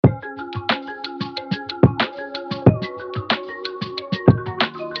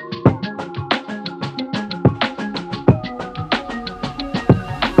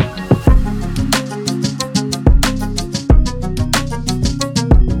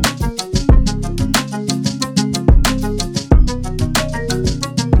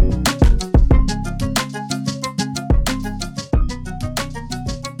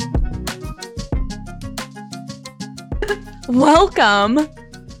welcome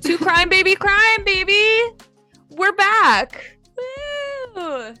to Crime Baby. We're back.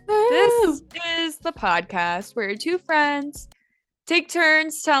 Woo. This is the podcast where two friends take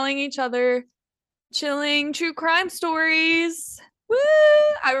turns telling each other chilling true crime stories. Woo!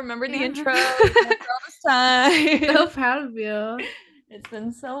 I remember the intro all this time. So proud of you. It's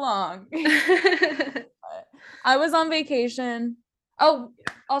been so long. I was on vacation. Oh,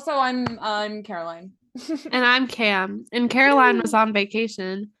 also I'm Caroline. And I'm Cam. And Caroline was on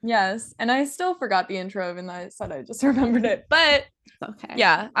vacation. Yes, and I still forgot the intro even though I said I just remembered it. But okay.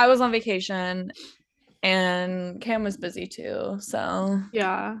 Yeah, I was on vacation and Cam was busy too. So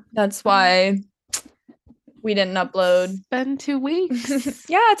yeah, that's why we didn't upload. It's been 2 weeks.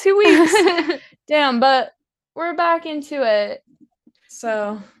 Yeah, 2 weeks. Damn, but we're back into it.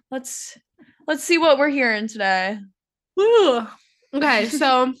 So let's see what we're hearing today. Woo. Okay,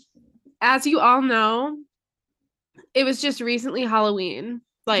 so as you all know, it was just recently Halloween.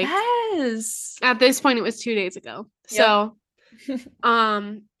 Like, yes. At this point, it was 2 days ago. Yep. So,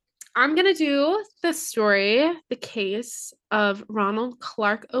 I'm gonna do the story, the case of Ronald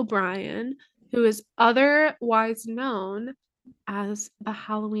Clark O'Bryan, who is otherwise known as the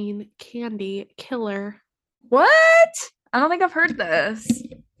Halloween candy killer. What? I don't think I've heard this.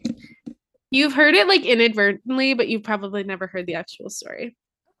 You've heard it like inadvertently, but you've probably never heard the actual story.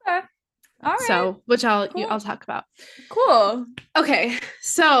 Okay. All right. So, which I'll talk about. Cool. Okay.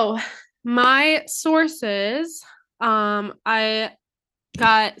 So, my sources, I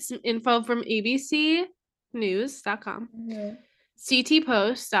got some info from abcnews.com,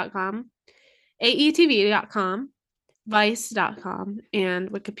 ctpost.com, aetv.com, vice.com,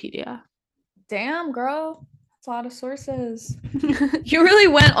 and Wikipedia. Damn, girl. That's a lot of sources. You really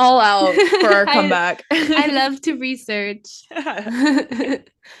went all out for our comeback. I love to research.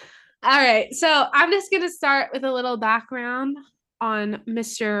 All right. So I'm just going to start with a little background on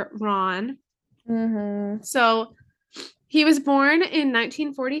Mr. Ron. Mm-hmm. So he was born in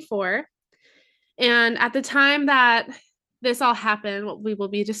 1944. And at the time that this all happened, what we will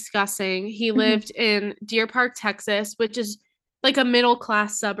be discussing, he lived in Deer Park, Texas, which is like a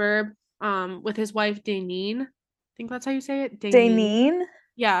middle-class suburb, with his wife, Daynene. I think that's how you say it. Daynene?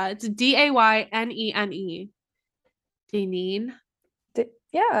 Yeah, it's Daynene. Daynene.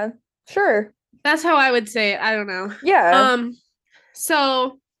 Yeah, sure. That's how I would say it. I don't know. Yeah.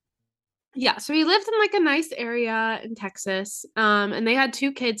 So he lived in like a nice area in Texas. And they had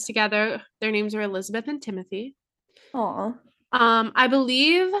 2 kids together. Their names are Elizabeth and Timothy. Aw. I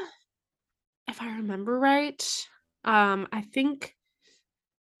believe, if I remember right, I think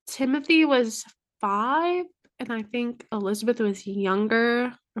Timothy was 5, and I think Elizabeth was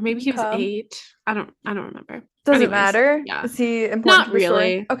younger, or maybe he was 8. I don't remember. Does it matter? Yeah. Is he important? Not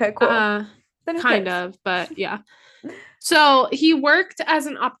really. Okay, cool. Kind of, but yeah. So he worked as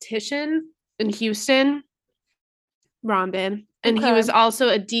an optician in Houston. Ron did. And he was also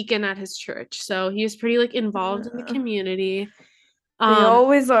a deacon at his church. So he was pretty like involved in the community. They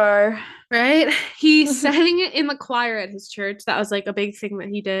always are. Right? He sang in the choir at his church. That was like a big thing that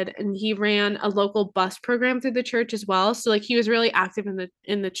he did. And he ran a local bus program through the church as well. So like he was really active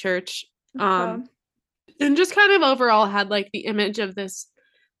in the church. And just kind of overall had like the image of this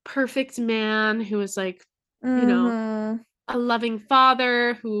perfect man who was like, you know, a loving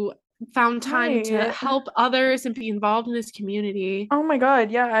father who found time to help others and be involved in his community. Oh my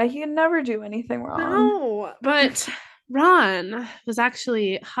God, yeah, he could never do anything wrong. No, but Ron was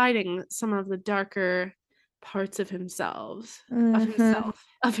actually hiding some of the darker parts of himself.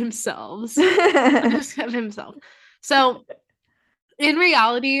 So in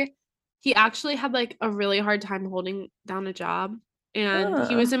reality, he actually had like a really hard time holding down a job, and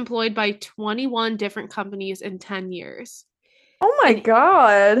he was employed by 21 different companies in 10 years. Oh my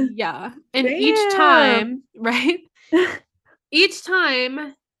God. Yeah. And each time, right? Each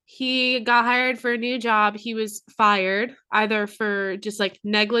time he got hired for a new job, he was fired either for just like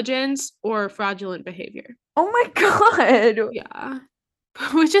negligence or fraudulent behavior. Oh my God. Yeah.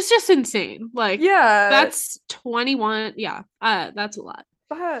 Which is just insane. Like, yeah, that's 21. Yeah. That's a lot.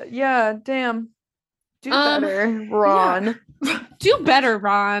 Yeah, damn. Do better, Ron. Yeah. Do better,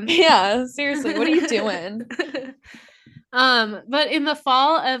 Ron. Yeah, seriously, what are you doing? But in the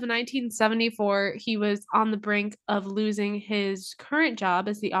fall of 1974, he was on the brink of losing his current job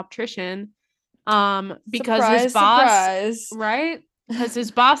as the optician. Because his boss, right? Because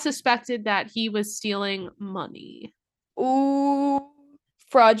his boss suspected that he was stealing money. Ooh,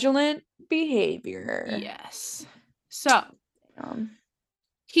 fraudulent behavior. Yes. So,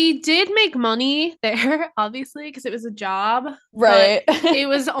 he did make money there, obviously, because it was a job. Right. But it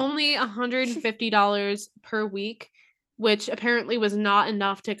was only $150 per week. which apparently was not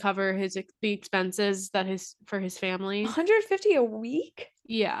enough to cover the expenses for his family. $150 a week?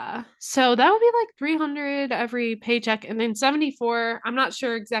 Yeah. So that would be like $300 every paycheck, and then 74. I'm not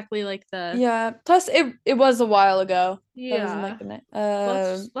sure exactly like the. Yeah. Plus, it was a while ago. Yeah. That wasn't like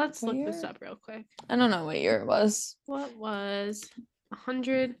let's look year? this up real quick. I don't know what year it was. What was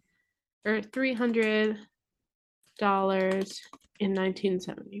 $100 or $300 in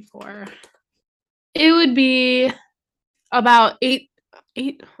 1974? It would be about oh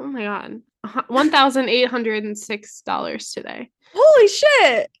my god, $1,806 today. Holy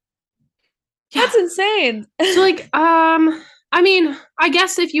shit! That's insane. So like, I mean, I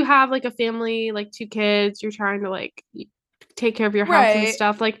guess if you have like a family, like 2 kids, you're trying to like take care of your house and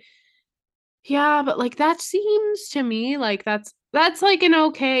stuff, like, yeah, but like that seems to me like that's like an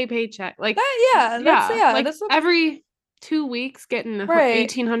okay paycheck. Like that, like that's every 2 weeks getting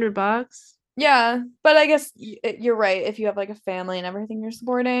 $1,800. Yeah, but I guess you're right. If you have like a family and everything you're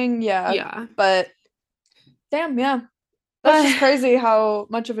supporting, yeah. But damn, yeah, that's just crazy how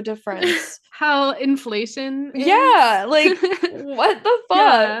much of a difference. How inflation is. Yeah, like what the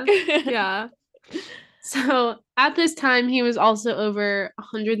fuck? Yeah. So at this time, he was also over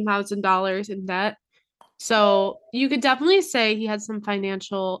 $100,000 in debt. So you could definitely say he had some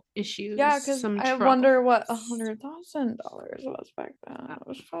financial issues. Yeah, because I wonder what $100,000 was back then. It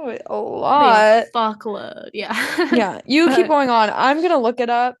was probably a lot. Fuckload. Yeah. Yeah. You keep going on. I'm gonna look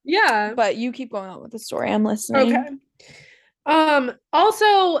it up. Yeah. But you keep going on with the story. I'm listening. Okay.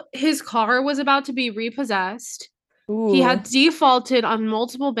 Also, his car was about to be repossessed. Ooh. He had defaulted on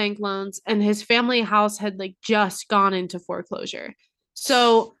multiple bank loans, and his family house had like just gone into foreclosure.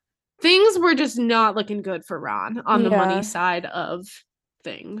 So things were just not looking good for Ron on the money side of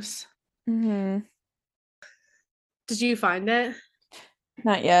things. Mm-hmm. Did you find it?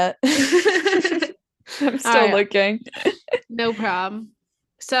 Not yet. I'm still looking. No problem.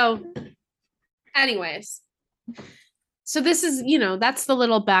 So, anyways. So this is, that's the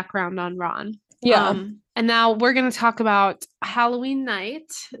little background on Ron. Yeah. And now we're going to talk about Halloween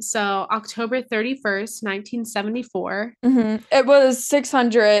night. So October 31st, 1974. Mm-hmm. It was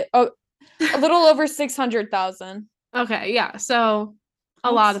 600. Oh, a little over 600,000. Okay. Yeah. So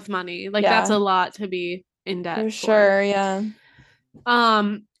a lot of money. Like that's a lot to be in debt. For sure. Yeah.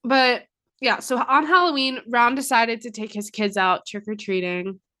 But yeah. So on Halloween, Ron decided to take his kids out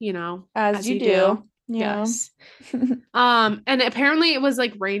trick-or-treating, as you do. Yeah. Yes. And apparently it was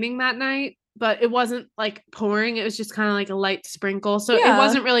like raining that night, but it wasn't like pouring. It was just kind of like a light sprinkle. So it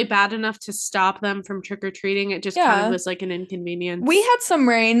wasn't really bad enough to stop them from trick-or-treating. It just kind of was like an inconvenience. We had some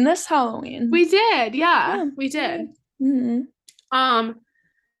rain this Halloween. We did. Yeah, we did. Mm-hmm.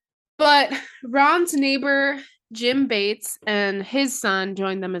 But Ron's neighbor, Jim Bates, and his son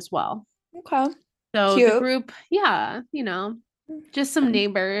joined them as well. Okay. So the group, just some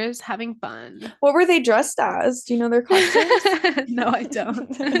neighbors having fun. What were they dressed as? Do you know their costumes? No, I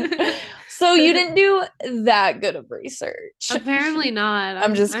don't. So you didn't do that good of research. Apparently not.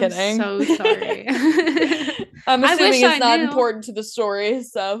 I'm just kidding. I'm so sorry. I'm assuming it's not important to the story,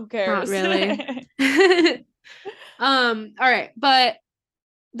 so who cares? Not really. All right, but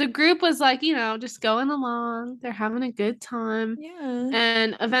the group was like, just going along. They're having a good time. Yeah.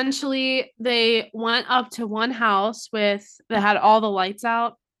 And eventually they went up to one house that had all the lights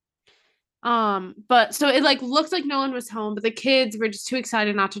out. But so it like looked like no one was home, but the kids were just too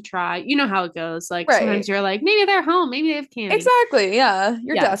excited not to try. You know how it goes. Like sometimes you're like, maybe they're home, maybe they have candy. Exactly. Yeah.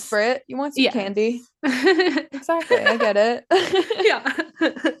 You're desperate. You want some candy. Exactly. I get it.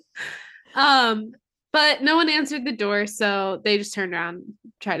 Yeah. But no one answered the door, so they just turned around,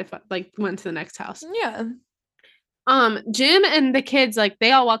 tried to went to the next house. Yeah. Jim and the kids, like,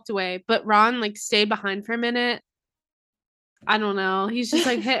 they all walked away, but Ron, like, stayed behind for a minute. I don't know. He's just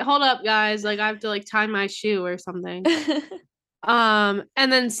like, hey, hold up, guys. Like, I have to, like, tie my shoe or something. And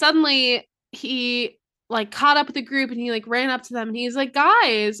then suddenly he, like, caught up with the group and he, like, ran up to them and he's like,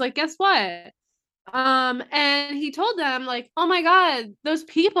 guys, like, guess what? And he told them, like, oh my God, those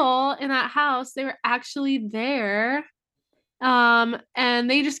people in that house, they were actually there. And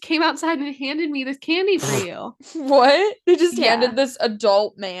they just came outside and handed me this candy for you. What? They just handed this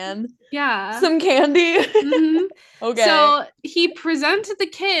adult man some candy? Mm-hmm. Okay. So he presented the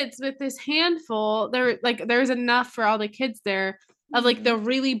kids with this handful. There was enough for all the kids there of like the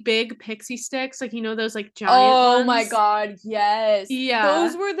really big pixie sticks, like those like giant ones. My God, yes. Yeah.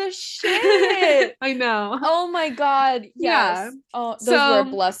 Those were the shit. I know. Oh my God. Yes. Yeah. Oh, those were a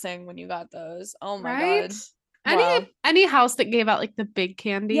blessing when you got those. Oh my God. Wow. Any house that gave out like the big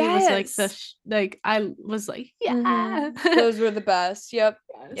candy was like I was like, yeah. Mm-hmm. Those were the best. Yep.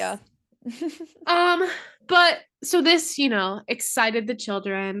 Yes. Yeah. But so this, excited the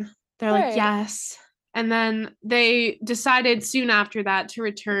children. They're like, yes. And then they decided soon after that to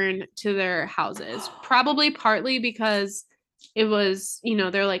return to their houses, probably partly because it was,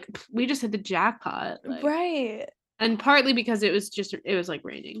 they're like, we just hit the jackpot. Like, right. And partly because it was like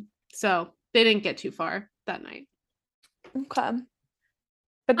raining. So they didn't get too far that night. Okay.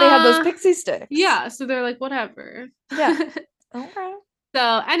 But they had those pixie sticks. Yeah. So they're like, whatever. Yeah. Okay.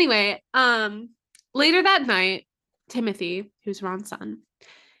 So anyway, later that night, Timothy, who's Ron's son,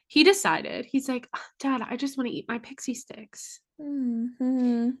 he decided, he's like, Dad, I just want to eat my pixie sticks.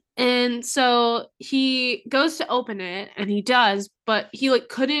 Mm-hmm. And so he goes to open it and he does, but he like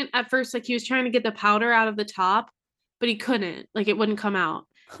couldn't at first, like he was trying to get the powder out of the top, but he couldn't, like it wouldn't come out.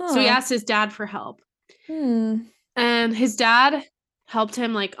 So he asked his dad for help. And his dad helped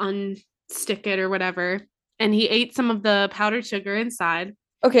him like unstick it or whatever. And he ate some of the powdered sugar inside.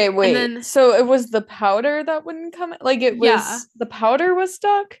 Okay, wait. So it was the powder that wouldn't come? Like it was the powder was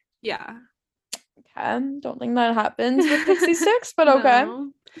stuck? Yeah. Okay. Don't think that happens with pixie sticks, but okay.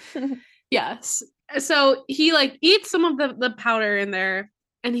 Yes. So he like eats some of the powder in there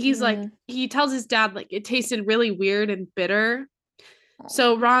and he's like, he tells his dad like it tasted really weird and bitter.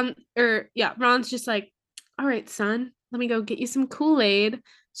 So Ron's just like, all right, son, let me go get you some Kool-Aid.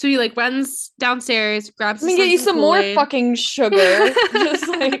 So he like runs downstairs, grabs. Let me get you some more fucking sugar. Just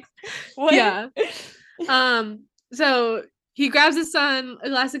like what? Yeah. So he grabs his son a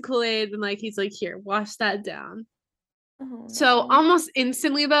glass of Kool-Aid and like he's like, here, wash that down. Oh, no. So almost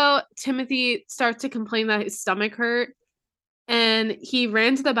instantly though, Timothy starts to complain that his stomach hurt, and he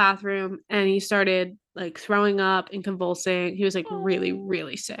ran to the bathroom and he started like throwing up and convulsing. He was like really,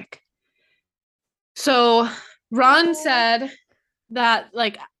 really sick. So Ron said that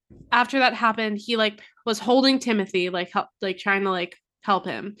like after that happened, he like was holding Timothy, like trying to like help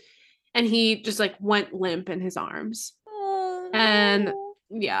him, and he just like went limp in his arms. And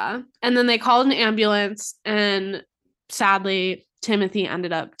yeah, and then they called an ambulance, and sadly Timothy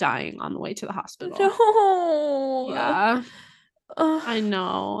ended up dying on the way to the hospital. No. Yeah. I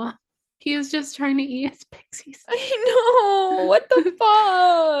know. He was just trying to eat his pixies. I know. What the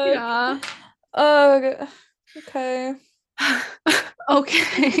fuck? Yeah. Okay.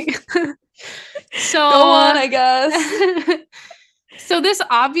 Okay. So go on, I guess. So this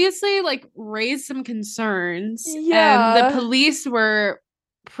obviously like raised some concerns. Yeah. And the police were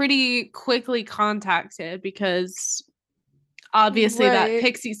pretty quickly contacted because obviously that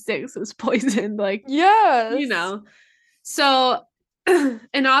pixie sticks was poisoned. Like, So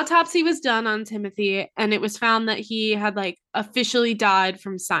an autopsy was done on Timothy, and it was found that he had like officially died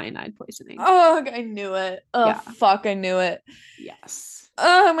from cyanide poisoning. Oh, I knew it. Oh, yeah. Fuck, I knew it. Yes.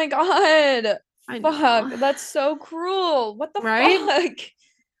 Oh my god. Fuck, that's so cruel. What the fuck?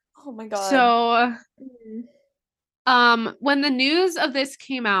 Oh my god. So, when the news of this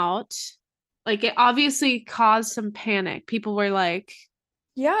came out, like it obviously caused some panic. People were like,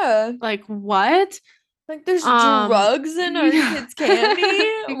 like what? Like there's drugs in our kids' candy.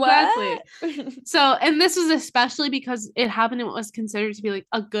 Exactly. So, and this was especially because it happened in what was considered to be like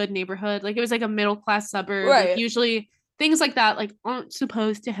a good neighborhood. Like it was like a middle class suburb. Right. Like usually things like that like aren't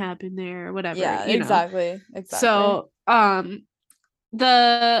supposed to happen there or whatever. Yeah, exactly. So, and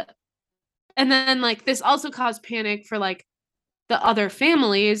then like this also caused panic for like the other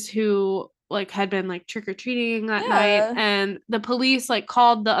families who like had been like trick-or-treating that night, and the police like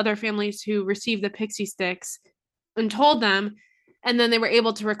called the other families who received the pixie sticks and told them, and then they were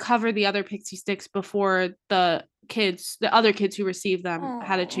able to recover the other pixie sticks before the other kids who received them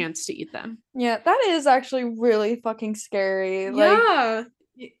had a chance to eat them. Yeah, that is actually really fucking scary. Like,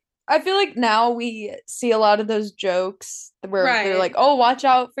 I feel like now we see a lot of those jokes where they're like, oh, watch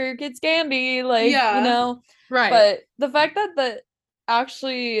out for your kids' candy, like, but the fact that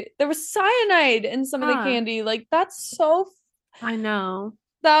actually there was cyanide in some of the candy, like that's so I know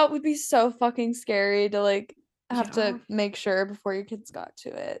that would be so fucking scary to like have to make sure before your kids got to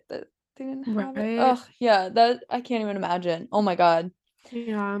it that they didn't have it. Oh yeah, that I can't even imagine. Oh my god.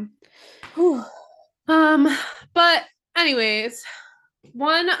 Whew. But anyways,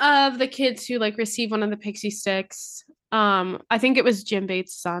 one of the kids who like received one of the pixie sticks, I think it was Jim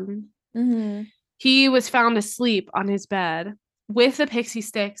Bates' son. He was found asleep on his bed with the pixie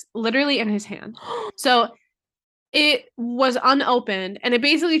sticks literally in his hand. So it was unopened, and it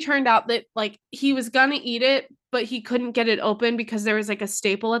basically turned out that like he was gonna eat it, but he couldn't get it open because there was like a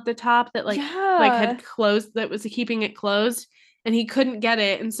staple at the top that like had closed, that was keeping it closed, and he couldn't get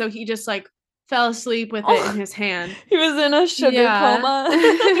it, and so he just like fell asleep with it in his hand. He was in a sugar coma.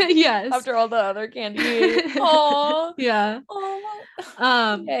 Yes. After all the other candy. Oh. Yeah. Oh.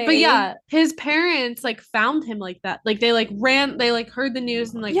 But yeah, his parents like found him like that. Like they like heard the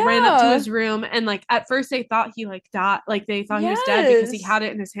news and like ran up to his room, and like at first they thought he like died. Like they thought he was dead because he had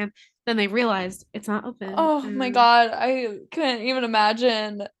it in his hand. Then they realized it's not open. Oh my God. I couldn't even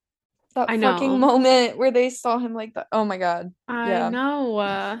imagine that fucking moment where they saw him like that. Oh my God. I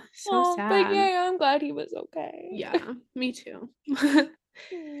know. So sad. But yeah, I'm glad he was okay. Yeah, me too.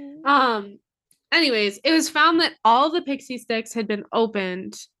 Anyways, it was found that all the pixie sticks had been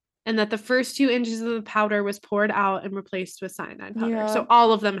opened and that the first 2 inches of the powder was poured out and replaced with cyanide powder. Yeah. So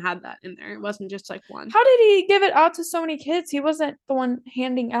all of them had that in there. It wasn't just like one. How did he give it out to so many kids? He wasn't the one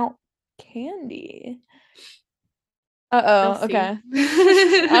handing out candy. Okay.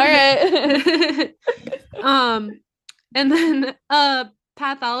 All right. And then a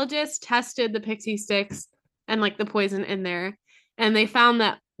pathologist tested the pixie sticks and like the poison in there, and they found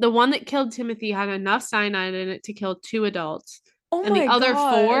that the one that killed Timothy had enough cyanide in it to kill 2 adults. And the other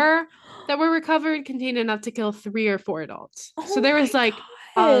 4 that were recovered contained enough to kill 3 or 4 adults. So there was like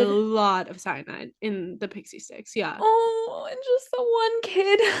a lot of cyanide in the pixie sticks. Yeah. Oh, and just the one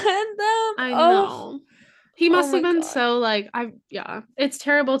kid had them. I know. He must have been so like, it's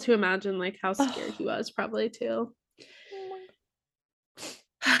terrible to imagine like how scared he was probably too. Oh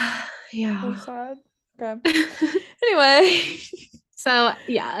my God. Yeah. So sad. Okay. Anyway. So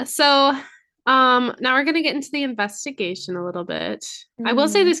now we're gonna get into the investigation a little bit. I will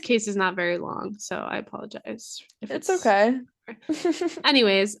say this case is not very long, so I apologize if it's okay.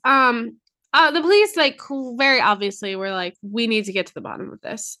 Anyways, the police like very obviously were like, we need to get to the bottom of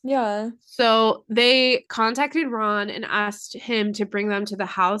this. Yeah. So they contacted Ron and asked him to bring them to the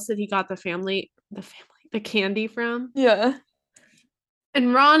house that he got the candy from. Yeah.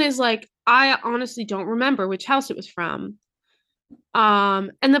 And Ron is like, I honestly don't remember which house it was from.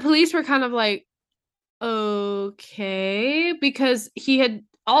 And the police were kind of like, okay, because he had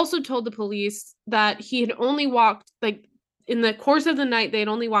also told the police that he had only walked like in the course of the night, they had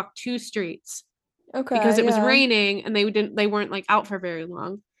only walked 2 streets. Okay. Because it was raining and they weren't like out for very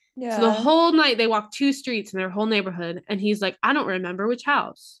long. Yeah. So the whole night they walked 2 streets in their whole neighborhood, and he's like, I don't remember which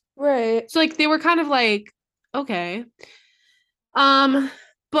house. Right. So like they were kind of like, okay.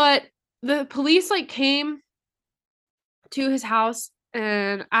 But the police like came to his house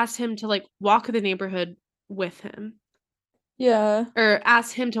and asked him to like walk the neighborhood with him. Yeah. Or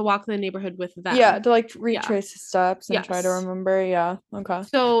asked him to walk the neighborhood with them. Yeah, to like retrace his steps and try to remember. Yeah. Okay.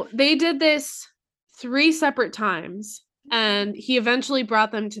 So they did this 3 separate times, and he eventually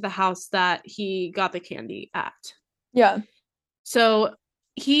brought them to the house that he got the candy at. Yeah. So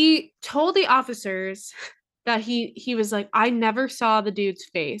he told the officers that he was like, I never saw the dude's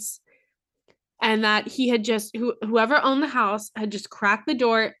face. And that he had just, whoever owned the house had just cracked the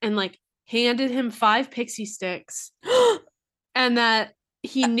door and like handed him 5 pixie sticks. And that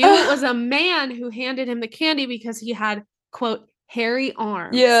he knew it was a man who handed him the candy because he had, quote, hairy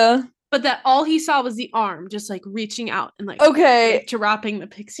arms. Yeah. But that all he saw was the arm just like reaching out and like dropping the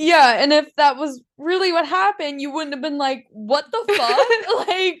pixie. Yeah, and if that was really what happened, you wouldn't have been like, what the fuck?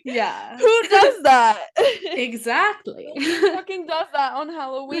 Like, yeah, who does that? Exactly. Who fucking does that on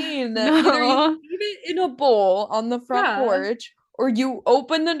Halloween? No. Either you leave it in a bowl on the front porch, or you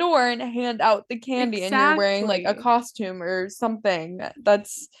open the door and hand out the candy and you're wearing like a costume or something.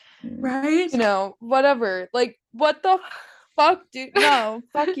 That's right. You know, whatever. Like, what the fuck, dude? No,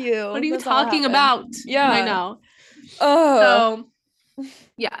 fuck you. What are you talking about? Yeah, I know. Oh, so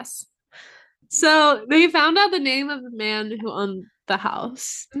yes. So they found out the name of the man who owned the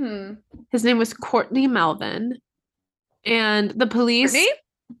house. Mm-hmm. His name was Courtney Melvin, and the police.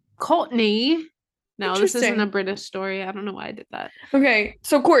 Courtney. No, this isn't a British story. I don't know why I did that. Okay,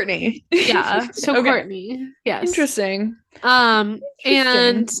 so Courtney. Yeah, so Courtney. Yes. Interesting. And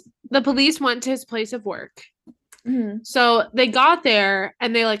the police went to his place of work. Mm-hmm. So they got there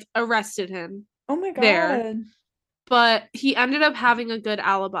and they like arrested him. Oh my God. There. But he ended up having a good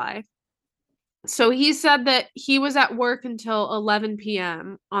alibi. So he said that he was at work until 11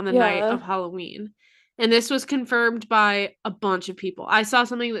 p.m. on the night of Halloween. And this was confirmed by a bunch of people. I saw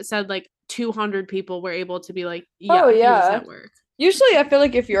something that said like 200 people were able to be like, he was at work. Usually I feel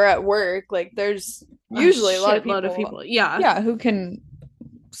like if you're at work, like there's usually a lot of people. Yeah. Yeah, who can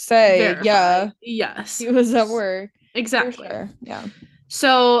say, verify. Yes. He was at work. Exactly. Sure. Yeah.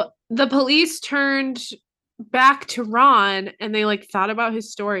 So the police turned back to Ron and they like thought about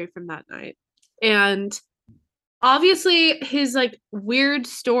his story from that night. And obviously his like weird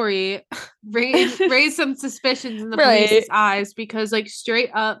story raised some suspicions in the police's eyes, because like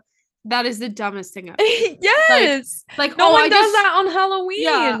straight up That is the dumbest thing ever. Yes. Like no one I does that on Halloween.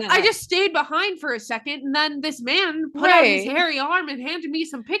 Yeah, I just stayed behind for a second, and then this man put out his hairy arm and handed me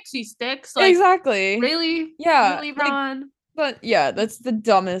some pixie sticks. Like, exactly. Really? Yeah. Really, Ron? But yeah, that's the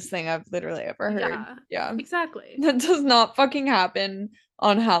dumbest thing I've literally ever heard. Yeah. Exactly. That does not fucking happen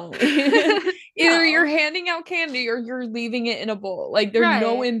on Halloween. Either you're handing out candy or you're leaving it in a bowl. Like there's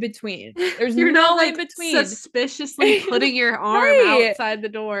no in between. There's you're no not, like, in between. Suspiciously putting your arm outside the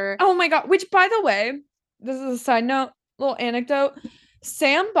door. Oh my god. Which, by the way, this is a side note, little anecdote.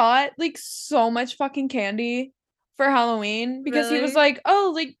 Sam bought like so much fucking candy for Halloween because he was like,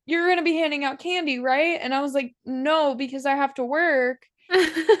 oh, like you're gonna be handing out candy, right? And I was like, no, because I have to work.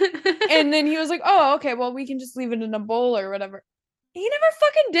 And then he was like, oh, okay, well, we can just leave it in a bowl or whatever. He never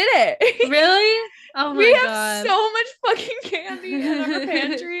fucking did it. Really? Oh my god. We have so much fucking candy in our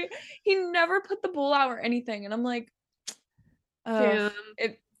pantry. He never put the bowl out or anything. And I'm like,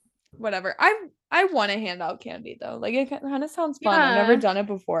 whatever. I want to hand out candy though. Like it kind of sounds fun. I've never done it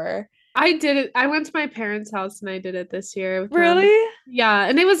before. I did it. I went to my parents' house and I did it this year. Really? Yeah,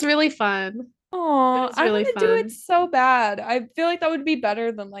 and it was really fun. Oh, I want to do it so bad. I feel like that would be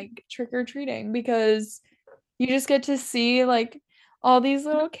better than like trick or treating because you just get to see like all these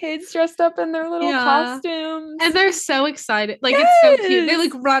little kids dressed up in their little costumes. And they're so excited. Like it's so cute. They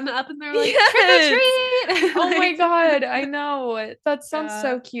like run up and they're like, trick or treat. Oh my god, I know. That sounds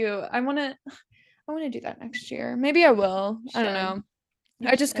so cute. I wanna do that next year. Maybe I will. I don't know.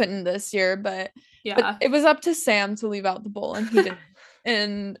 I just couldn't this year, but it was up to Sam to leave out the bowl and he didn't.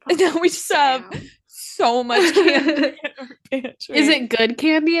 And now we just have so much candy in our pantry. Is it good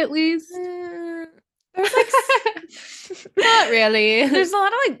candy at least? There's like not really. There's a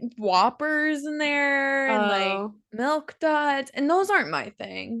lot of like Whoppers in there and like Milk Duds, and those aren't my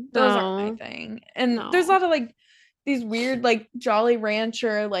thing. Those aren't my thing. And there's a lot of like these weird like Jolly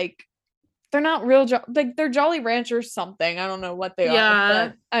Rancher, like they're not real like they're Jolly Rancher something. I don't know what they are,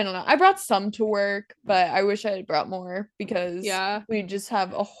 but I don't know. I brought some to work, but I wish I had brought more because we just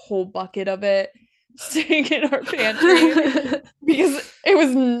have a whole bucket of it staying in our pantry because it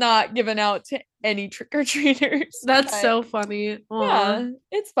was not given out to any trick-or-treaters. That's so funny. Aww. Yeah,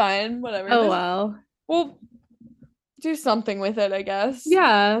 it's fine. Whatever. Oh well. We'll do something with it, I guess.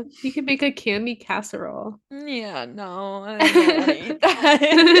 Yeah, you can make a candy casserole. Yeah, no, I don't want to eat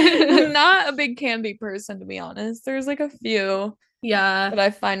that. I'm not a big candy person, to be honest. There's like a few that I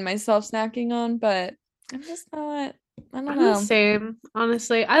find myself snacking on, but I'm just not. I don't know. Same,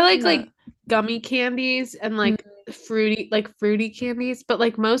 honestly. I like gummy candies and like fruity candies, but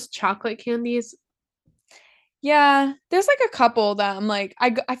like most chocolate candies. Yeah, there's like a couple that I'm like,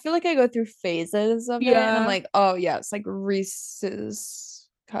 I feel like I go through phases of it, and I'm like, oh yes, like Reese's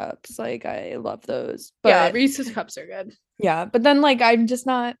cups, like I love those. But Reese's cups are good. Yeah, but then like I'm just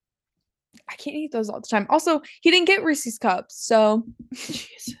not. I can't eat those all the time. Also, he didn't get Reese's cups, so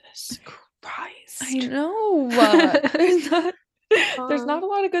Jesus Christ. I know. There's not a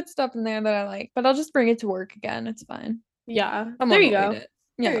lot of good stuff in there that I like, but I'll just bring it to work again. It's fine. Yeah. There you go.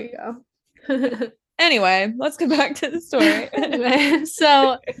 Yeah. There you go. Anyway, let's get back to the story.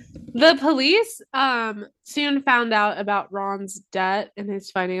 So the police soon found out about Ron's debt and his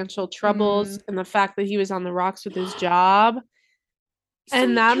financial troubles and the fact that he was on the rocks with his job.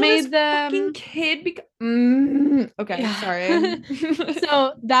 And that made them fucking kid okay, sorry.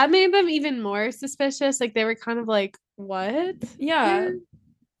 So that made them even more suspicious. Like they were kind of like, what? Yeah.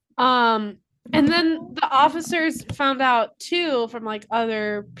 And then the officers found out too from like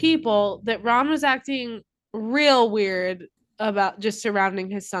other people that Ron was acting real weird about just surrounding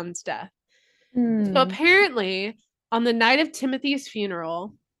his son's death. So apparently on the night of Timothy's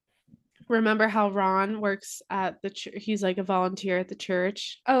funeral, remember how Ron works at the church? He's like a volunteer at the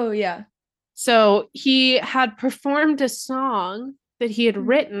church. Oh yeah. So he had performed a song that he had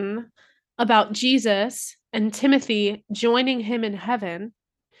written about Jesus and Timothy joining him in heaven.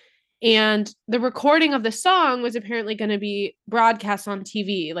 And the recording of the song was apparently going to be broadcast on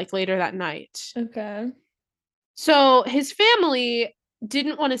TV like later that night. Okay. So his family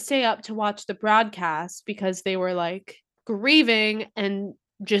didn't want to stay up to watch the broadcast because they were like grieving and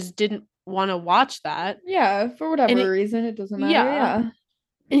just didn't want to watch that. Yeah, for whatever reason, it doesn't matter. Yeah.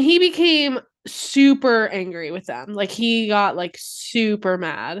 And he became super angry with them. Like he got like super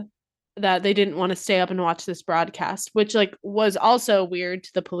mad that they didn't want to stay up and watch this broadcast, which like was also weird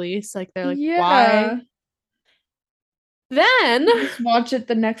to the police. Like they're like, why? Then just watch it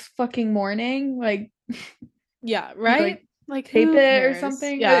the next fucking morning. Like, yeah, right? Like tape it or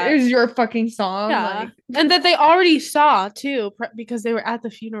something. Yeah, it was your fucking song. Yeah. Like... And that they already saw too because they were at the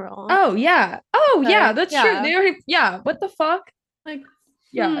funeral. Oh yeah. Oh yeah, that's true. They already. Yeah. What the fuck? Like,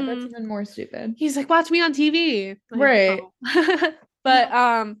 Yeah, that's even more stupid. He's like, watch me on TV. Like, right. Oh.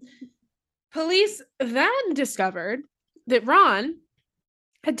 But police then discovered that Ron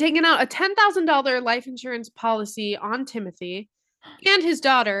had taken out a $10,000 life insurance policy on Timothy and his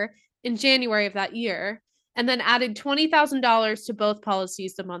daughter in January of that year, and then added $20,000 to both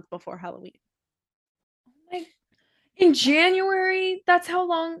policies the month before Halloween. Like, in January? That's how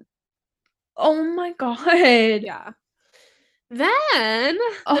long? Oh my God. Yeah. Then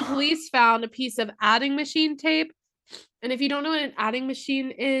the police found a piece of adding machine tape. And if you don't know what an adding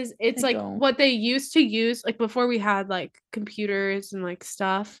machine is, it's like what they used to use, like before we had like computers and like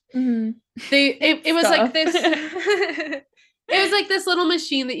stuff. Mm-hmm. It was like this. It was like this little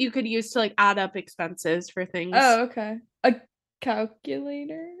machine that you could use to like add up expenses for things. Oh, okay. A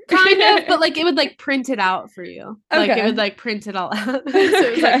calculator? Kind of, but like it would like print it out for you. Okay. Like it would like print it all out. So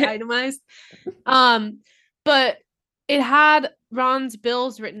it was like itemized. But it had Ron's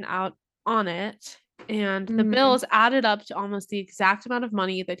bills written out on it. And the bills added up to almost the exact amount of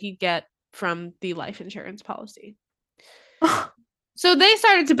money that he'd get from the life insurance policy. So they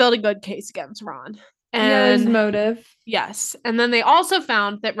started to build a good case against Ron. And his motive. Yes. And then they also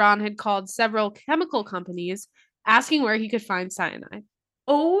found that Ron had called several chemical companies asking where he could find cyanide.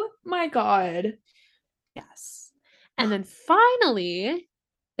 Oh my God. Yes. And then finally,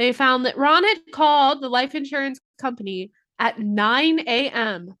 they found that Ron had called the life insurance company at 9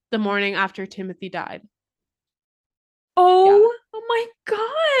 a.m. the morning after Timothy died. Oh my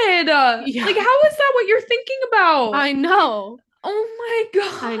God. Yeah. Like, how is that what you're thinking about? I know. Oh my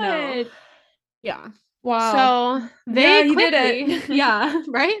God. I know. Yeah. Wow. So they he quickly, did it. Yeah,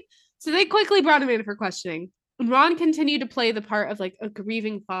 right? So they quickly brought him in for questioning. And Ron continued to play the part of like a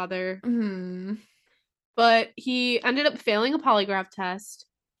grieving father. But he ended up failing a polygraph test,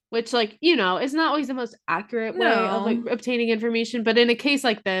 which, like, you know, is not always the most accurate way of like obtaining information. But in a case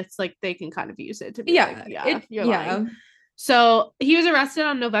like this, like they can kind of use it to be like, you're lying. So he was arrested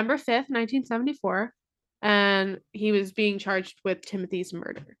on November 5th, 1974, and he was being charged with Timothy's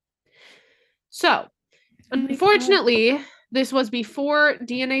murder. So, unfortunately, this was before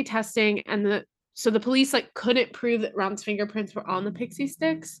DNA testing, and so the police like couldn't prove that Ron's fingerprints were on the pixie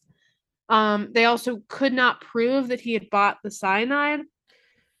sticks. They also could not prove that he had bought the cyanide.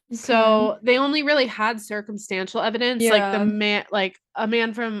 Okay. So they only really had circumstantial evidence, like a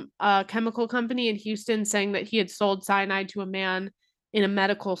man from a chemical company in Houston saying that he had sold cyanide to a man in a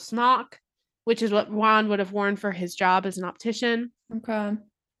medical smock, which is what Ron would have worn for his job as an optician. Okay.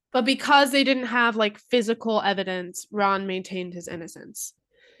 But because they didn't have like physical evidence, Ron maintained his innocence.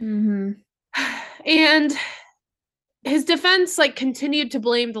 And his defense like continued to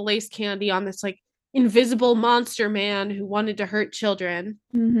blame the lace candy on this like invisible monster man who wanted to hurt children.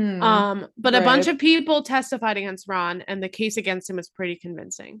 But a bunch of people testified against Ron, and the case against him was pretty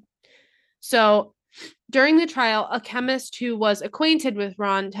convincing. So during the trial, a chemist who was acquainted with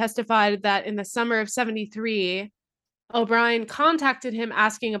Ron testified that in the summer of 1973, O'Bryan contacted him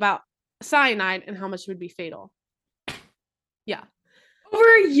asking about cyanide and how much would be fatal. Yeah.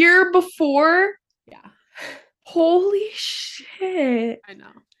 Over a year before? Yeah. Holy shit. I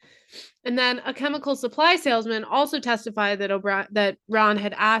know. And then a chemical supply salesman also testified that Ron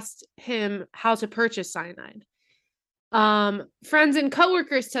had asked him how to purchase cyanide. Friends and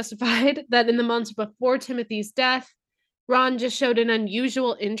coworkers testified that in the months before Timothy's death, Ron just showed an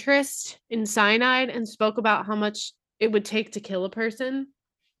unusual interest in cyanide and spoke about how much it would take to kill a person.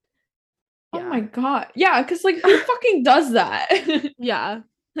 Oh my God. Yeah, because like who fucking does that? Yeah.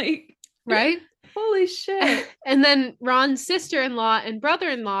 Like, right? Holy shit. And then Ron's sister-in-law and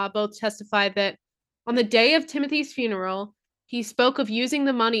brother-in-law both testified that on the day of Timothy's funeral, he spoke of using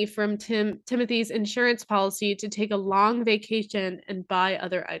the money from Timothy's insurance policy to take a long vacation and buy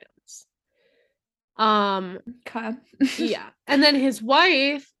other items. Okay. Yeah. And then his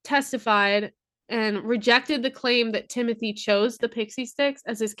wife testified and rejected the claim that Timothy chose the pixie sticks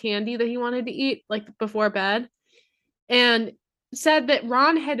as his candy that he wanted to eat, like before bed, and said that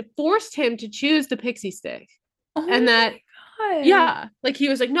Ron had forced him to choose the pixie stick. Oh and that, God. Yeah, like he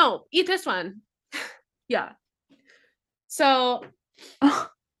was like, no, eat this one. Yeah. So,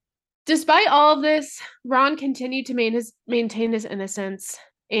 despite all of this, Ron continued to maintain his innocence,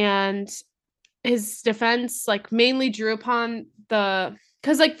 and his defense like mainly drew upon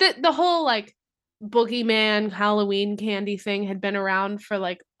because like the whole like boogeyman Halloween candy thing had been around for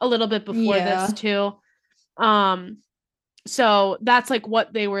like a little bit before this too. So that's like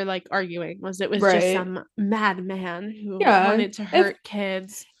what they were like arguing was it was just some madman who wanted to hurt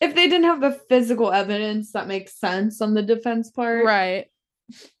kids. If they didn't have the physical evidence, that makes sense on the defense part. Right.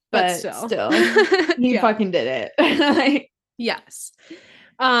 But still. He fucking did it. Yes.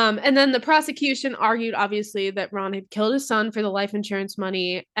 And then the prosecution argued, obviously, that Ron had killed his son for the life insurance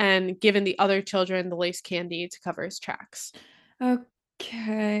money and given the other children the lace candy to cover his tracks.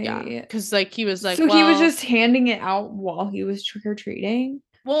 Okay. Yeah, because like he was like, so he was just handing it out while he was trick-or-treating?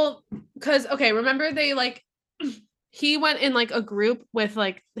 Well, because remember they like he went in like a group with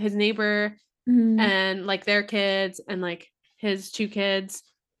like his neighbor and like their kids and like his 2 kids.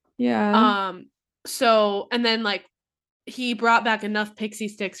 Yeah. So and then like he brought back enough pixie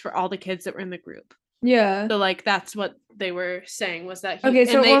sticks for all the kids that were in the group. Yeah. So like that's what they were saying was that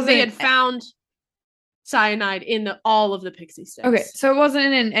they had found cyanide in all of the pixie sticks. Okay, so it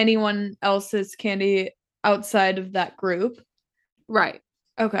wasn't in anyone else's candy outside of that group. Right.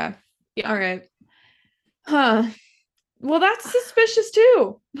 Okay. Yeah. All right. Huh. Well, that's suspicious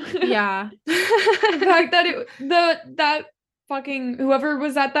too. Yeah. The fact that that fucking whoever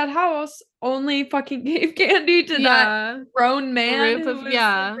was at that house only fucking gave candy to that grown man who was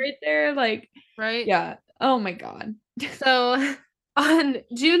right there, like, right? Yeah. Oh my God. So on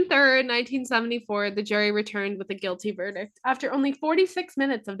June 3rd, 1974, the jury returned with a guilty verdict after only 46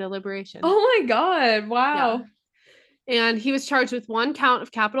 minutes of deliberation. Oh my God. Wow. Yeah. And he was charged with 1 count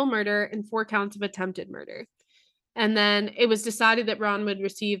of capital murder and 4 counts of attempted murder. And then it was decided that Ron would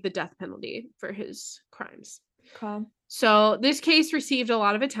receive the death penalty for his crimes. Okay. So this case received a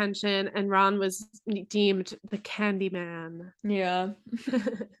lot of attention, and Ron was deemed the Candyman. Yeah.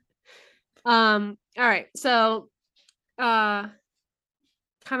 All right. So, kind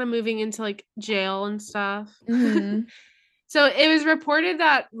of moving into like jail and stuff. Mm-hmm. So it was reported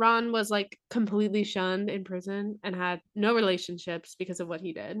that Ron was like completely shunned in prison and had no relationships because of what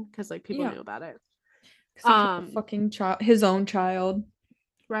he did, because like people knew about it. Fucking his own child,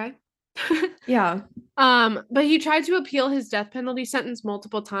 right? Yeah. But he tried to appeal his death penalty sentence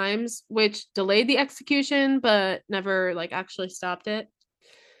multiple times, which delayed the execution but never like actually stopped it.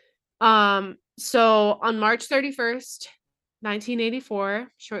 So on March 31st, 1984,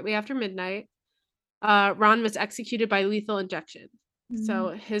 shortly after midnight, Ron was executed by lethal injection. Mm-hmm. So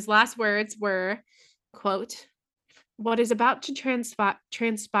his last words were, quote, "What is about to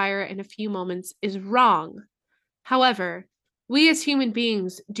transpire in a few moments is wrong. However, we as human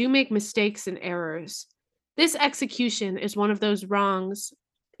beings do make mistakes and errors. This execution is one of those wrongs,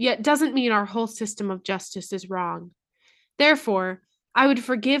 yet doesn't mean our whole system of justice is wrong. Therefore, I would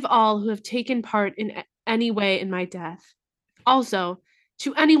forgive all who have taken part in any way in my death. Also,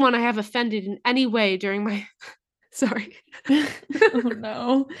 to anyone I have offended in any way during my..." Sorry. Oh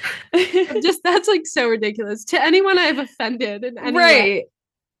no. That's like so ridiculous. "To anyone I have offended in any way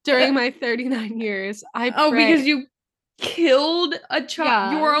during my 39 years, I pray..." Oh, because you killed a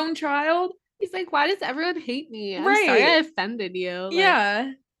child, your own child? He's like, "Why does everyone hate me? I'm sorry I offended you." Like,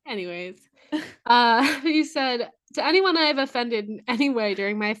 yeah. Anyways. He said, "To anyone I have offended in any way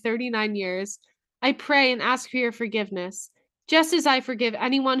during my 39 years, I pray and ask for your forgiveness, just as I forgive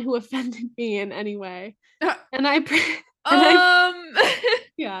anyone who offended me in any way. And I pray..."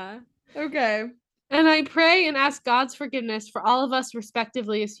 Yeah. Okay. "And I pray and ask God's forgiveness for all of us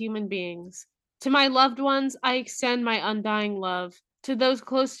respectively as human beings. To my loved ones, I extend my undying love. To those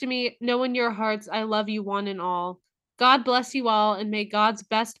close to me, know in your hearts I love you one and all. God bless you all, and may God's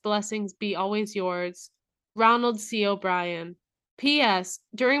best blessings be always yours. Ronald C. O'Bryan. P.S.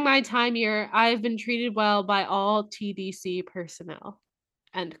 During my time here, I have been treated well by all TDC personnel."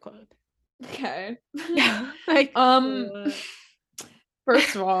 End quote. Okay. Yeah. Like,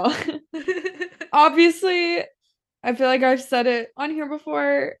 first of all, obviously, I feel like I've said it on here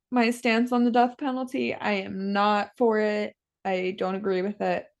before. My stance on the death penalty, I am not for it. I don't agree with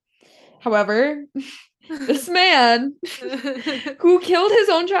it. However, this man who killed his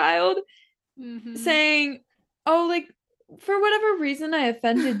own child, saying, "Oh, like, for whatever reason I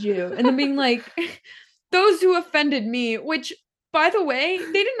offended you," and then being like, "Those who offended me," which, by the way,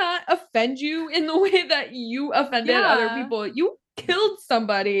 they did not offend you in the way that you offended other people. You killed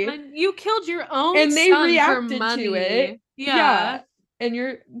somebody. And you killed your own and they son reacted for money. to it. Yeah.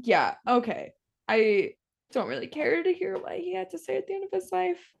 And okay. I don't really care to hear what he had to say at the end of his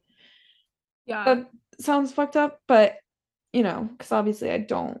life. Yeah. That sounds fucked up, but, because obviously I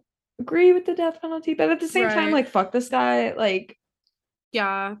don't agree with the death penalty, but at the same time, like, fuck this guy. Like,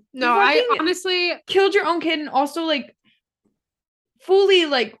 yeah. No, I honestly killed your own kid and also, like, fully,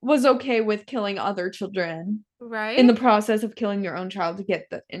 like, was okay with killing other children. Right. In the process of killing your own child to get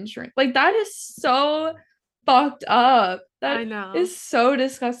the insurance. Like, that is so fucked up. That is so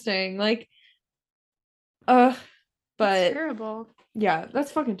disgusting. Like, but it's terrible. Yeah,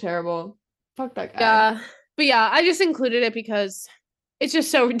 that's fucking terrible. Fuck that guy. Yeah. But yeah, I just included it because it's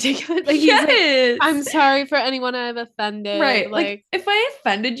just so ridiculous. Like, yes. he's like, I'm sorry for anyone I've offended. Right. Like, if I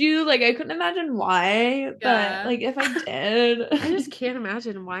offended you, like, I couldn't imagine why. But, like, if I did. I just can't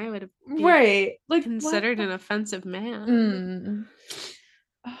imagine why I would have right. Like, considered an offensive man.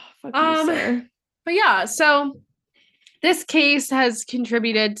 Oh, fuck you, sir. But yeah, so this case has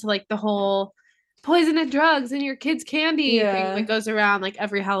contributed to like the whole poison and drugs in your kids' candy thing that goes around like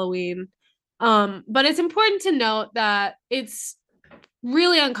every Halloween. But it's important to note that it's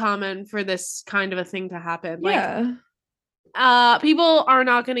really uncommon for this kind of a thing to happen. Yeah. Like, people are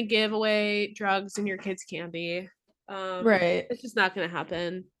not going to give away drugs in your kids' candy. Right. It's just not going to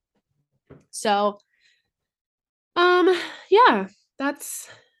happen. So, yeah, that's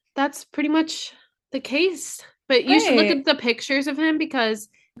pretty much the case. But you should look at the pictures of him because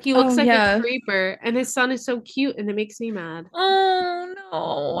he looks like a creeper and his son is so cute and it makes me mad. Oh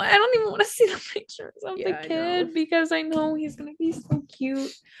no, I don't even want to see the pictures of the kid because I know he's gonna be so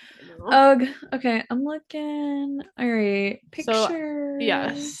cute. Ugh. Okay, I'm looking. All right, pictures. So,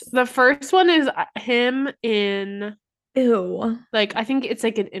 yes, the first one is him in like I think it's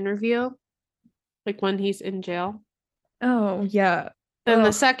like an interview, like when he's in jail. Oh yeah. Then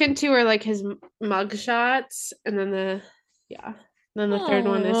the second two are like his mug shots, and then the third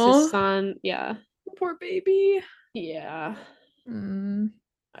one is his son. Yeah. Poor baby. Yeah. I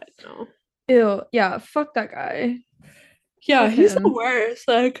know. Ew. Yeah. Fuck that guy. Yeah, he's the worst.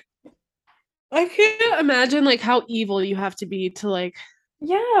 Like, I can't imagine like how evil you have to be to like.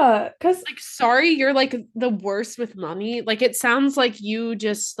 Yeah, because like, sorry, you're like the worst with money. Like, it sounds like you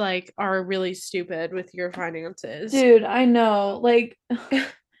just like are really stupid with your finances. Dude, I know. Like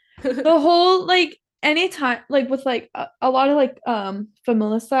the whole like anytime like with like a lot of like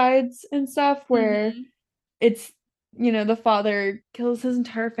familicides and stuff where it's the father kills his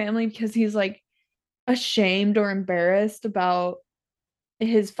entire family because he's like ashamed or embarrassed about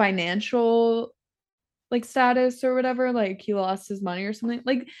his financial like status or whatever, like he lost his money or something.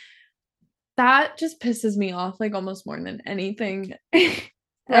 Like that just pisses me off like almost more than anything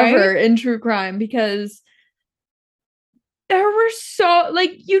ever in true crime because there were so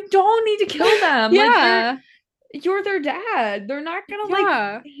like you don't need to kill them. Like you're their dad. They're not gonna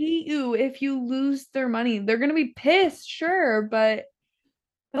like hate you if you lose their money. They're gonna be pissed, sure, but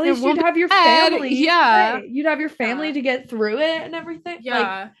at least you'd have your family. Yeah. You'd have your family to get through it and everything.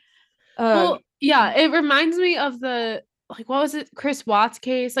 Yeah. Well, yeah, it reminds me of the like what was it, Chris Watts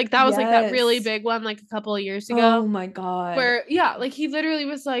case? Like that was like that really big one like a couple of years ago. Oh my god. Where like he literally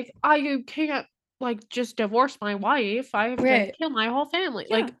was like, you can't like just divorce my wife. I have to kill my whole family.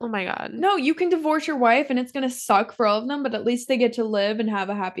 Yeah. Like, oh my god. No, you can divorce your wife and it's gonna suck for all of them, but at least they get to live and have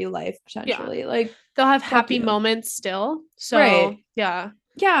a happy life potentially. Yeah. Like they'll have happy moments still. So yeah.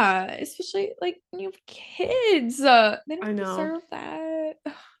 Yeah, especially like when you have kids. They don't deserve that.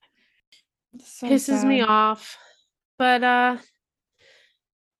 So pisses me off. But yeah,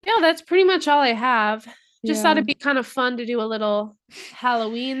 that's pretty much all I have. Just thought it'd be kind of fun to do a little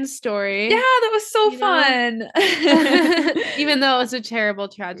Halloween story. Yeah, that was so fun. Even though it was a terrible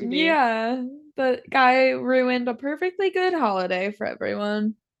tragedy. Yeah, the guy ruined a perfectly good holiday for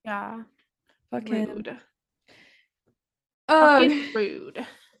everyone. Yeah. Fucking rude. Fucking rude.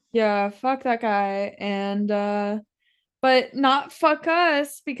 Yeah, fuck that guy. And but not fuck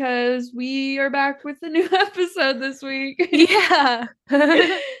us because we are back with a new episode this week. Yeah.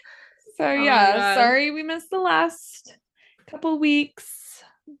 So yeah, sorry we missed the last couple weeks,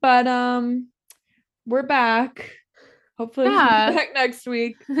 but we're back. Hopefully we'll be back next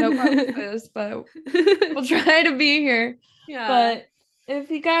week. No promises, but we'll try to be here. Yeah. But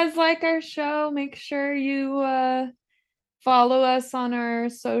if you guys like our show, make sure you follow us on our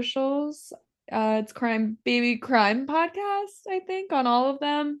socials. It's Baby Crime Podcast, I think, on all of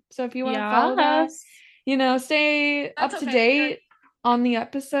them. So if you want to follow that, stay up to date on the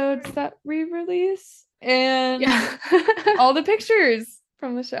episodes that we release and all the pictures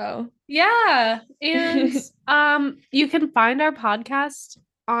from the show. Yeah. And you can find our podcast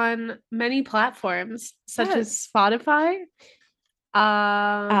on many platforms such as Spotify,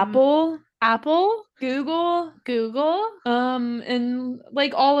 Apple, Google, and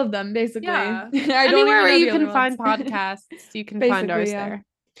like all of them basically. Yeah. Anywhere where you can find podcasts, you can find ours there.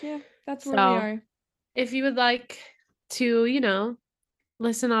 Yeah, that's where we are. If you would like to,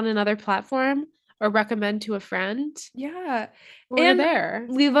 listen on another platform or recommend to a friend. Yeah. We're there.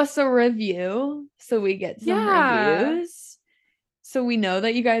 Leave us a review so we get some reviews. So we know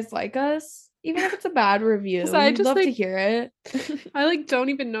that you guys like us. Even if it's a bad review. I'd love to hear it. I don't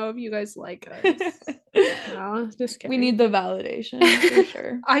even know if you guys like us. No, just kidding. We need the validation for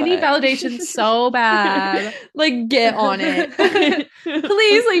sure. I need validation so bad. Like, get on it.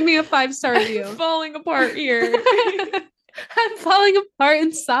 Please leave me a 5-star review. I'm falling apart here. I'm falling apart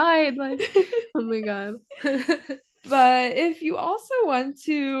inside. Like, oh my god. But if you also want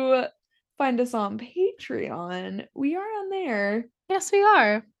to find us on Patreon, we are on there. Yes, we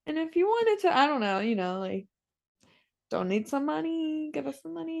are. And if you wanted to, I don't know, like, donate some money, give us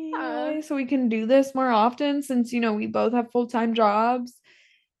some money so we can do this more often, since we both have full-time jobs,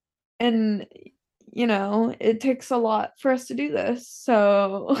 and it takes a lot for us to do this,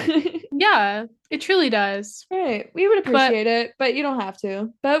 so yeah, it truly does. Right, we would appreciate it, but you don't have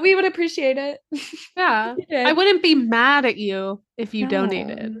to, but we would appreciate it. Yeah. I wouldn't be mad at you if you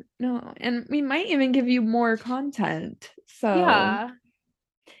donated. No, and we might even give you more content, so yeah,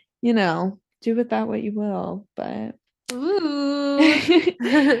 do with that what you will, but ooh.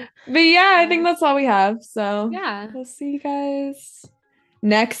 But yeah, I think that's all we have. So yeah, we'll see you guys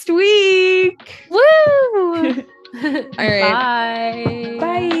next week. Woo! All right. Bye.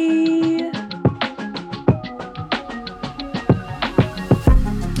 Bye.